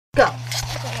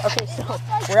Okay, so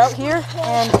we're out here,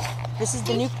 and this is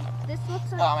the new. This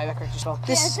looks like. Oh, my back hurt just fell.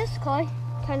 This. Yeah, this clay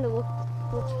kind of looks.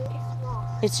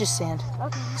 It's just sand.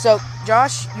 Okay. So,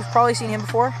 Josh, you've probably seen him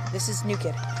before. This is new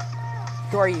kid.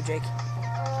 Who are you, Jake?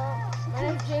 My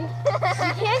name's Jake. You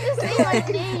can't just say my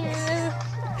name.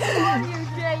 Who are you,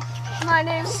 Jake? My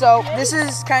name's So, Jake. this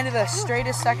is kind of the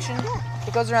straightest section.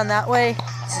 It goes around that way.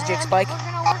 This is Jake's bike. We're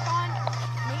gonna work on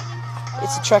maintenance.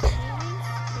 It's a truck.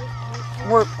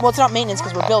 Well, it's not maintenance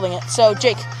because we're building it. So,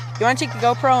 Jake, you want to take the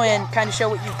GoPro and kind of show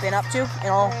what you've been up to, and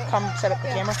I'll come set up the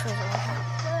camera.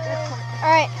 All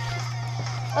right,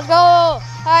 let's go.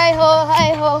 Hi ho,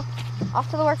 hi ho. Off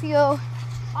to the work we go.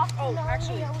 Oh,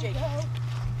 actually, Jake.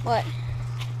 What?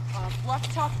 We'll have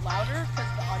to talk louder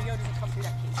because the audio doesn't come through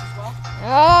that case as well.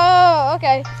 Oh,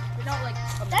 okay. But not like.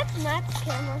 That's Matt's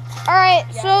camera. All right,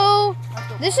 Yeah. So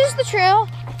this is the trail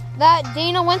that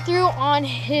Dana went through on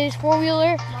his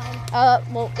four-wheeler.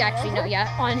 Well, actually, no, yeah,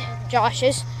 on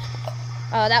Josh's.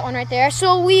 That one right there.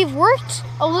 So we've worked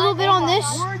a little bit on this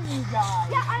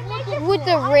with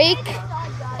the rake,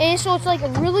 and so it's like a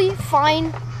really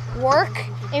fine work.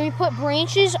 And we put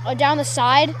branches down the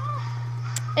side,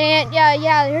 and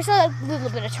yeah, there's a little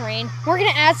bit of terrain. We're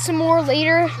gonna add some more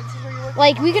later.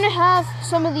 Like we're gonna have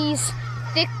some of these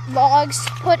thick logs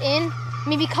put in,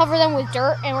 maybe cover them with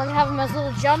dirt, and we're gonna have them as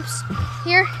little jumps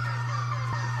here.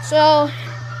 So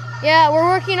yeah, we're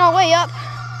working our way up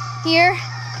here.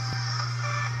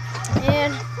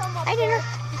 And I didn't.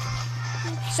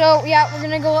 So yeah, we're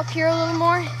gonna go up here a little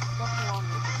more.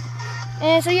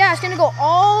 And so yeah, it's gonna go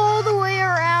all the way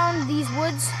around these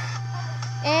woods.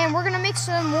 And we're gonna make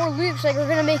some more loops. Like we're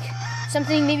gonna make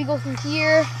something maybe go through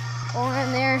here or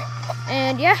around there.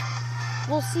 And yeah,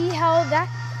 we'll see how that.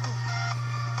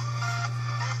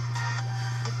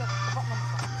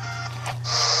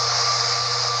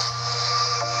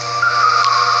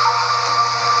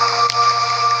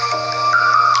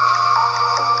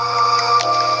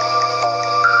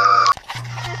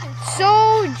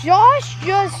 So Josh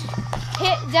just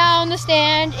hit down the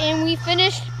stand and we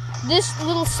finished this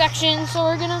little section. So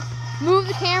we're gonna move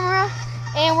the camera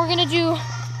and we're gonna do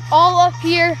all up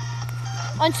here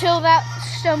until that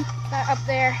stump up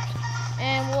there,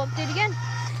 and we'll update again.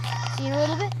 See you in a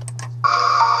little bit.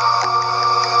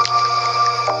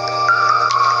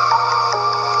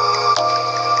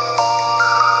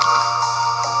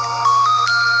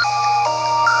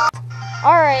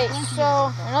 Alright,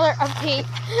 so another update.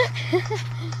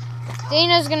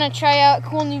 Dana's gonna try out a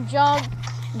cool new job.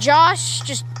 Josh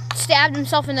just stabbed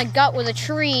himself in the gut with a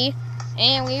tree,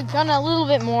 and we've done a little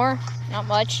bit more, not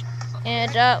much.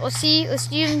 And let's see if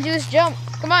we can do this jump.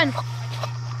 Come on.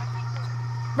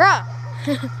 Bruh.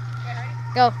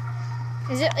 Go.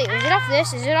 Is it off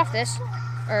this? Is it off this?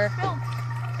 Or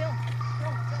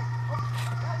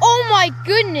oh my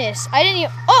goodness. I didn't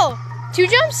even, oh, 2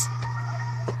 jumps?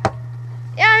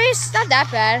 Yeah, I mean, it's not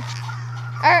that bad.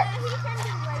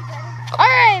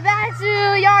 Alright, back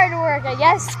to yard work, I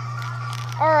guess.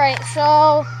 Alright,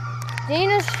 so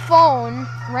Dana's phone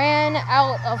ran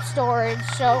out of storage,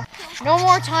 so no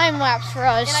more time lapse for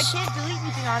us. And I can't delete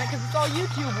anything on it because it's all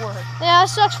YouTube work. Yeah, that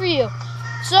sucks for you.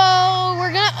 So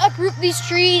we're gonna uproot these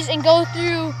trees and go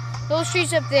through those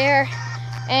trees up there,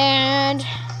 and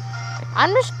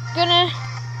I'm just gonna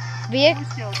be a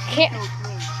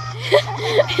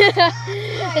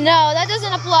no, that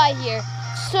doesn't apply here.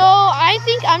 So I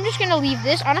think I'm just gonna leave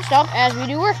this on a stump as we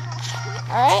do work.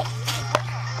 All right,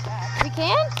 we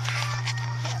can.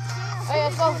 All right,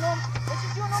 let's go. Let's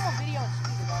just do a normal video and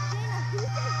speed it up.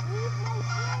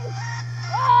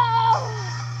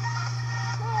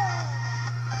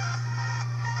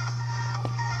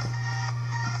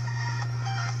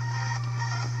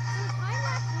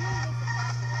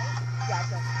 Yeah, it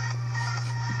does.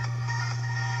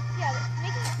 Yeah,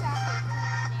 making it faster is the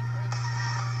same thing.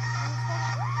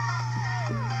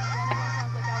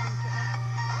 Sounds like Alvin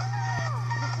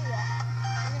We'll see that.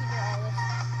 We're gonna hear all this.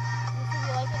 Let's see if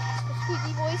you like it. Ask a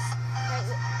squeaky voice. Right.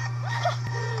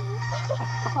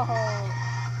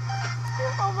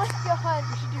 Oh my god.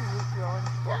 We should do roof growing.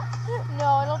 No,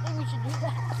 I don't think we should do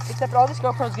that. Except all this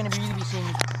GoPro is going to really be seeing.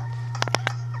 Do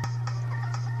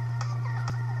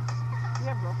you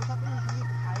have rope or something? We can use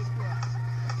the tie to a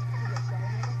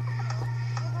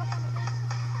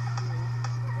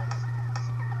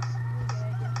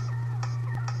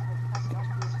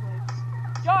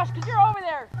Josh, because you're over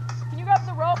there, can you grab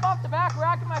the rope off the back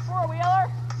rack of my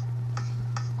four-wheeler?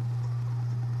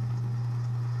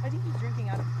 I think he's drinking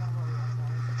out of one of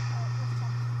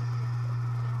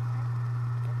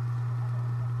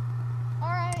our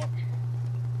Alright,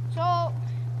 so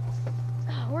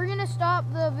we're gonna stop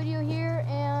the video here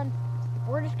and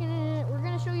we're just gonna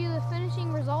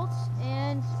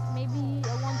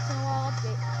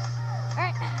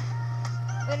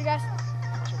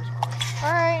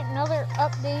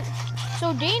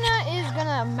Dana is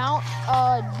gonna mount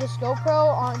this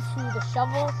GoPro onto the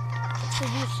shovel to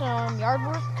do some yard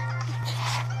work.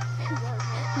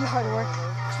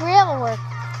 Trail work.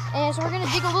 And so we're gonna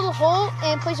dig a little hole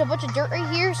and place a bunch of dirt right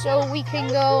here so we can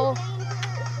go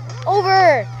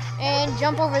over and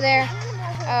jump over there.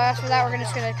 After that, we're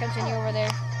just gonna continue over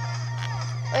there.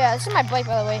 Oh yeah, this is my bike,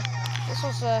 by the way. This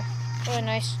was really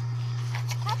nice.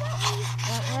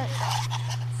 Alright.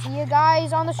 See you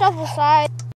guys on the shovel side.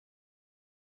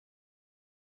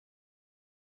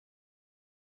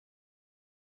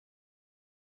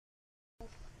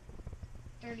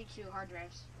 32 hard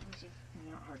drives. Let me see.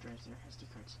 They're not hard drives, they're SD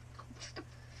cards.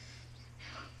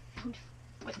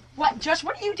 What? Josh,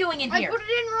 what are you doing in here? I put it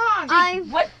in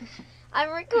wrong. I'm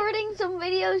recording some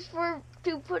videos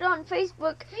to put on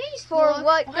Facebook for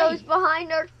what goes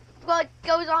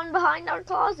on behind our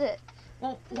closet.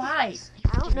 Well, why?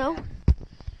 I don't know.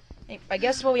 Hey, I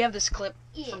guess while we have this clip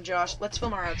from Josh, let's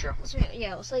film our outro. Let's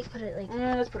put it like.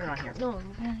 Let's put it on here. No,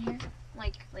 put it on here.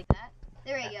 Like that.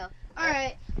 There you go.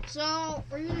 Alright, so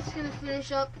we're just gonna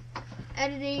finish up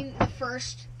editing the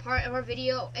first part of our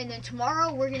video, and then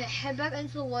tomorrow we're gonna head back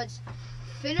into the woods,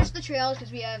 finish the trails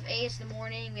because we have it's the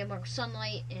morning, we have more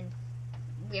sunlight, and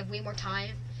we have way more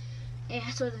time, and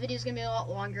so the video's gonna be a lot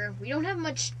longer. We don't have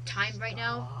much time right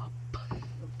now.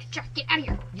 Jack, get out of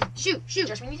here! Shoot!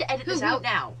 Josh, we need to edit this out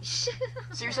now.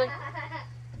 Seriously?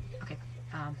 Okay.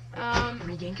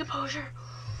 Regain composure.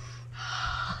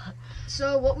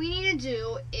 So what we need to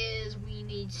do is we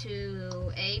need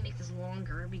to make this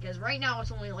longer because right now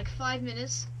it's only like 5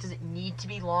 minutes. Does it need to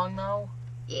be long though?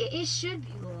 It should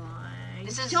be long.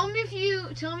 This is. Tell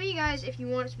me guys if you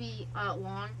want it to be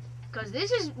long, because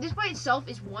this by itself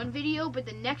is one video, but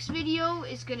the next video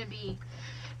is gonna be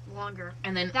longer.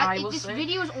 And then this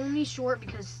video is only short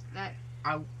because that.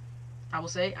 I will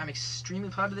say I'm extremely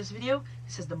proud of this video.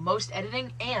 This has the most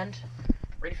editing and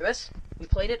ready for this? We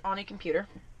played it on a computer.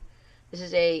 This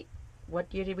is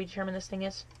what year did we determine this thing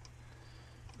is?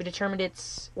 We determined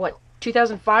it's,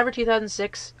 2005 or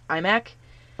 2006 iMac.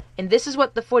 And this is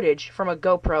what the footage from a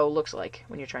GoPro looks like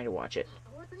when you're trying to watch it.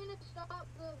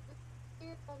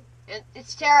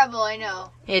 It's terrible, I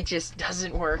know. It just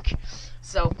doesn't work.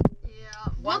 So,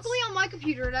 yeah. Luckily on my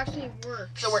computer it actually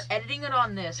works. So we're editing it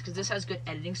on this because this has good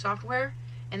editing software.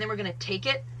 And then we're going to take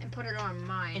it and put it on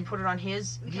mine. And put it on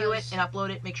his, view it, and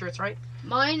upload it, make sure it's right.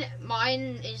 Mine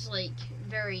is like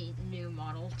very new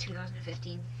model,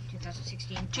 2015,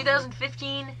 2016.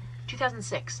 2015,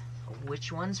 2006.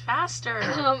 Which one's faster?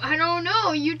 I don't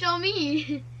know. You tell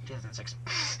me. 2006.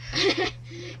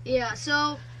 Yeah.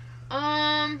 So,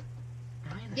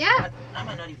 yeah. I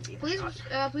might not even be. Please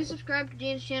subscribe to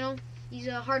Dan's channel. He's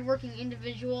a hardworking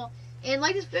individual, and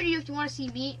like this video if you want to see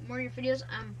more of your videos.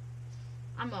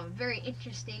 I'm a very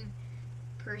interesting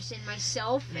person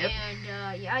myself, and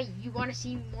yeah, you want to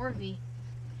see more of me,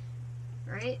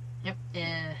 right? Yep.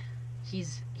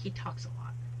 He talks a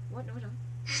lot. What? No, I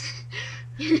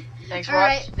don't. Thanks for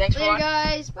watching. Thanks for watching,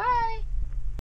 guys. Bye.